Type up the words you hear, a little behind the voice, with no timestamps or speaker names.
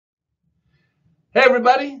Hey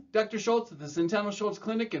everybody, Dr. Schultz at the Centennial Schultz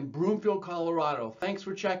Clinic in Broomfield, Colorado. Thanks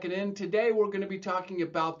for checking in. Today we're going to be talking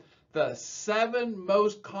about the 7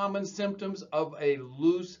 most common symptoms of a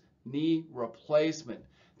loose knee replacement.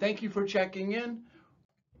 Thank you for checking in.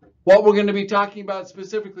 What we're going to be talking about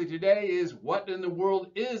specifically today is what in the world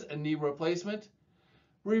is a knee replacement.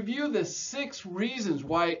 Review the 6 reasons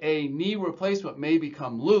why a knee replacement may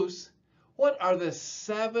become loose. What are the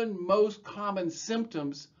 7 most common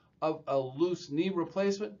symptoms of a loose knee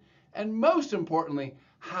replacement? And most importantly,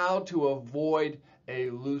 how to avoid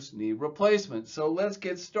a loose knee replacement. So let's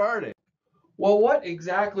get started. Well, what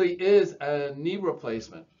exactly is a knee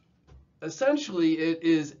replacement? Essentially, it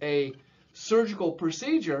is a surgical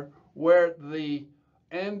procedure where the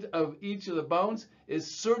end of each of the bones is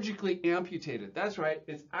surgically amputated. That's right,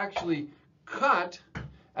 it's actually cut,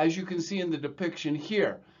 as you can see in the depiction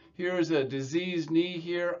here. Here's a diseased knee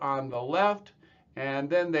here on the left, and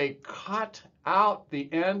then they cut out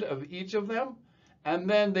the end of each of them, and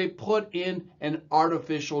then they put in an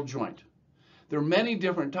artificial joint. There are many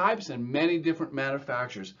different types and many different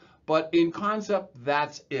manufacturers, but in concept,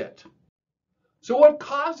 that's it. So what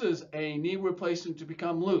causes a knee replacement to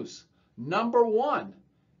become loose? Number 1,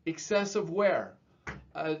 excessive wear.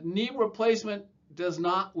 A knee replacement does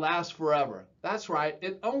not last forever. That's right,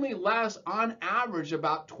 it only lasts on average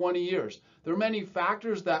about 20 years. There are many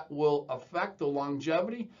factors that will affect the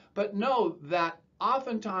longevity, but know that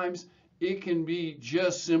oftentimes it can be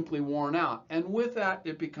just simply worn out, and with that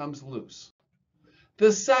it becomes loose.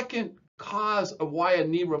 The second cause of why a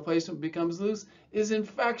knee replacement becomes loose is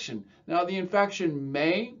infection. Now, the infection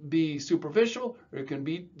may be superficial or it can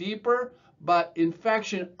be deeper, but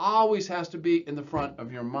infection always has to be in the front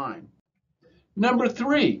of your mind. Number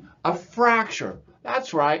 3, a fracture.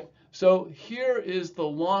 That's right. So here is the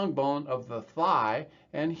long bone of the thigh,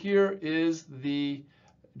 and here is the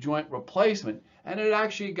joint replacement, and it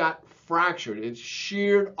actually got fractured. It's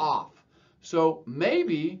sheared off. So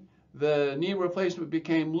maybe the knee replacement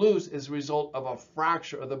became loose as a result of a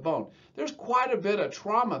fracture of the bone. There's quite a bit of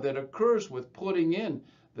trauma that occurs with putting in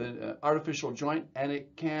the artificial joint, and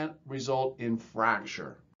it can result in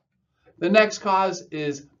fracture. The next cause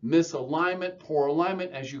is misalignment, poor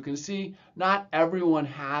alignment. As you can see, not everyone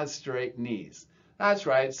has straight knees. That's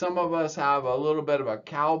right, some of us have a little bit of a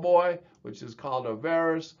cowboy, which is called a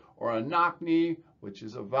varus, or a knock knee, which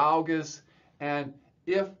is a valgus, and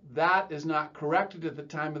if that is not corrected at the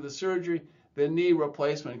time of the surgery, the knee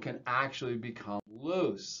replacement can actually become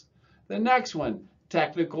loose. The next one,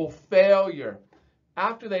 technical failure.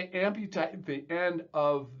 After they amputate the end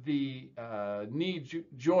of the knee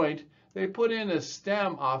joint, they put in a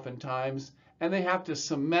stem oftentimes, and they have to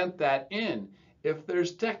cement that in. If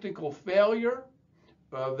there's technical failure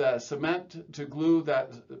of that cement to glue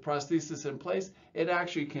that prosthesis in place, it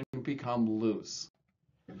actually can become loose.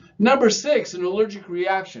 Number 6, an allergic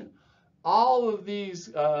reaction. All of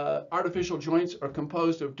these artificial joints are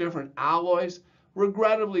composed of different alloys.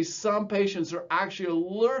 Regrettably, some patients are actually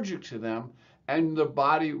allergic to them, and the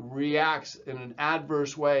body reacts in an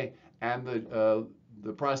adverse way, and the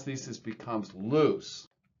prosthesis becomes loose.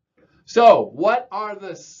 So, what are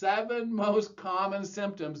the 7 most common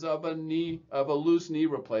symptoms of a loose knee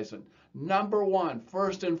replacement? Number 1,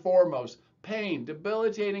 first and foremost, pain,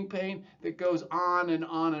 debilitating pain that goes on and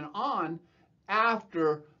on and on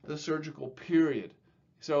after the surgical period.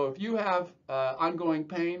 So if you have ongoing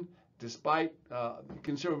pain despite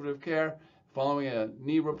conservative care following a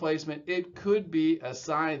knee replacement, it could be a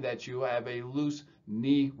sign that you have a loose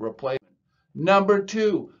knee replacement. Number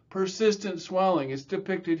 2, persistent swelling. It's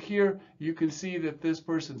depicted here. You can see that this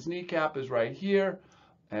person's kneecap is right here,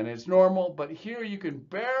 and it's normal, but here you can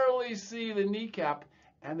barely see the kneecap,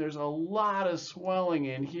 and there's a lot of swelling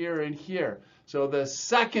in here and here. So the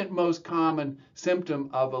second most common symptom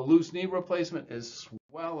of a loose knee replacement is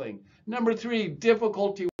swelling. Number 3,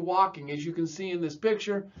 difficulty walking. As you can see in this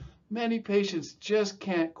picture, many patients just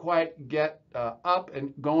can't quite get up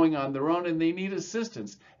and going on their own, and they need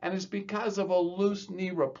assistance, and it's because of a loose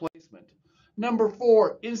knee replacement. Number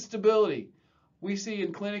 4, instability. We see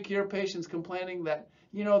in clinic here patients complaining that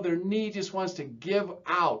their knee just wants to give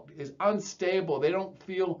out, is unstable. They don't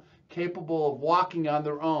feel capable of walking on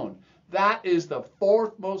their own. That is the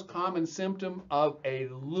 4th most common symptom of a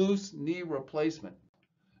loose knee replacement.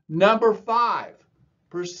 Number 5,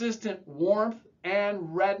 persistent warmth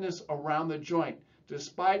and redness around the joint.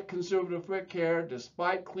 Despite conservative foot care,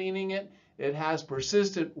 despite cleaning it, it has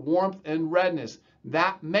persistent warmth and redness.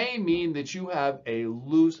 That may mean that you have a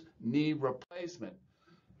loose knee replacement.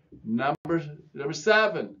 Number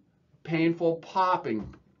 7, painful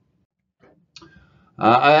popping.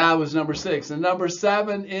 That was number 6. And number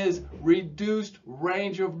 7 is reduced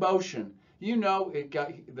range of motion. You know,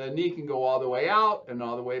 the knee can go all the way out and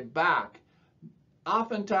all the way back.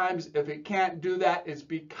 Oftentimes, if it can't do that, it's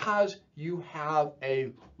because you have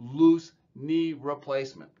a loose knee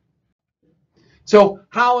replacement. So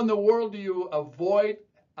how in the world do you avoid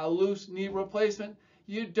a loose knee replacement?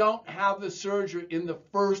 You don't have the surgery in the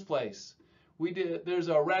first place. There's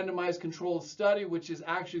a randomized controlled study, which is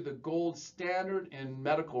actually the gold standard in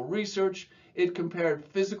medical research. It compared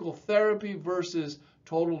physical therapy versus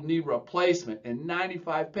total knee replacement in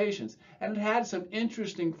 95 patients, and it had some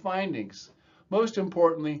interesting findings. Most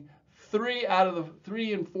importantly, 3 out of the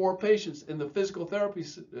 3 and 4 patients in the physical therapy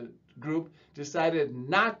group decided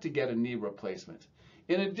not to get a knee replacement.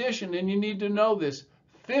 In addition, and you need to know this,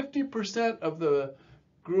 50% of the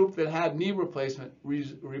group that had knee replacement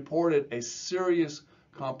reported a serious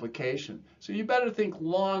complication. So you better think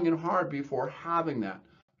long and hard before having that.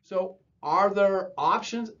 So are there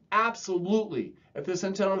options? Absolutely. At the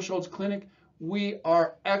Centennial Schultz Clinic, we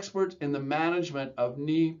are experts in the management of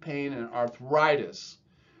knee pain and arthritis.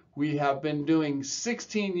 We have been doing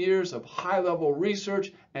 16 years of high-level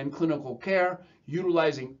research and clinical care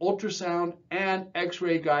utilizing ultrasound and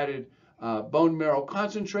X-ray guided bone marrow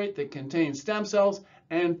concentrate that contains stem cells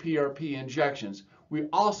and PRP injections. We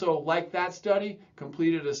also, like that study,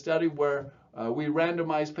 completed a study where we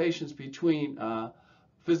randomized patients between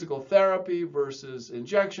physical therapy versus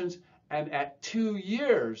injections, and at 2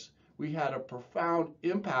 years, we had a profound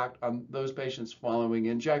impact on those patients following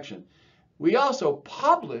injection. We also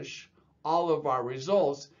publish all of our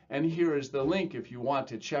results, and here is the link if you want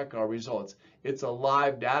to check our results. It's a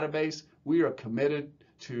live database. We are committed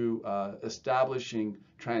to establishing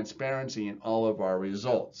transparency in all of our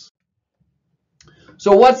results.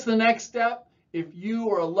 So what's the next step? If you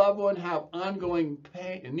or a loved one have ongoing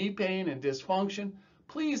knee pain and dysfunction,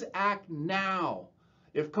 please act now.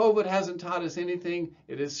 If COVID hasn't taught us anything,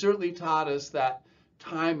 it has certainly taught us that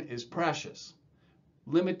time is precious.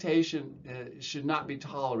 Limitation should not be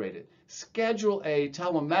tolerated. Schedule a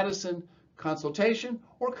telemedicine consultation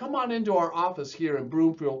or come on into our office here in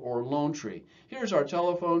Broomfield or Lone Tree. Here's our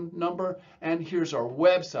telephone number and here's our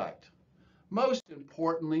website. Most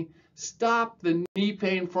importantly, stop the knee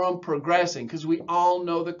pain from progressing because we all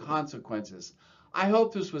know the consequences. I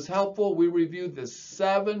hope this was helpful. We reviewed the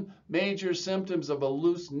 7 major symptoms of a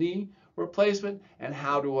loose knee replacement and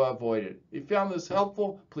how to avoid it. If you found this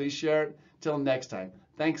helpful, please share it. Till next time.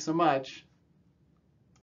 Thanks so much.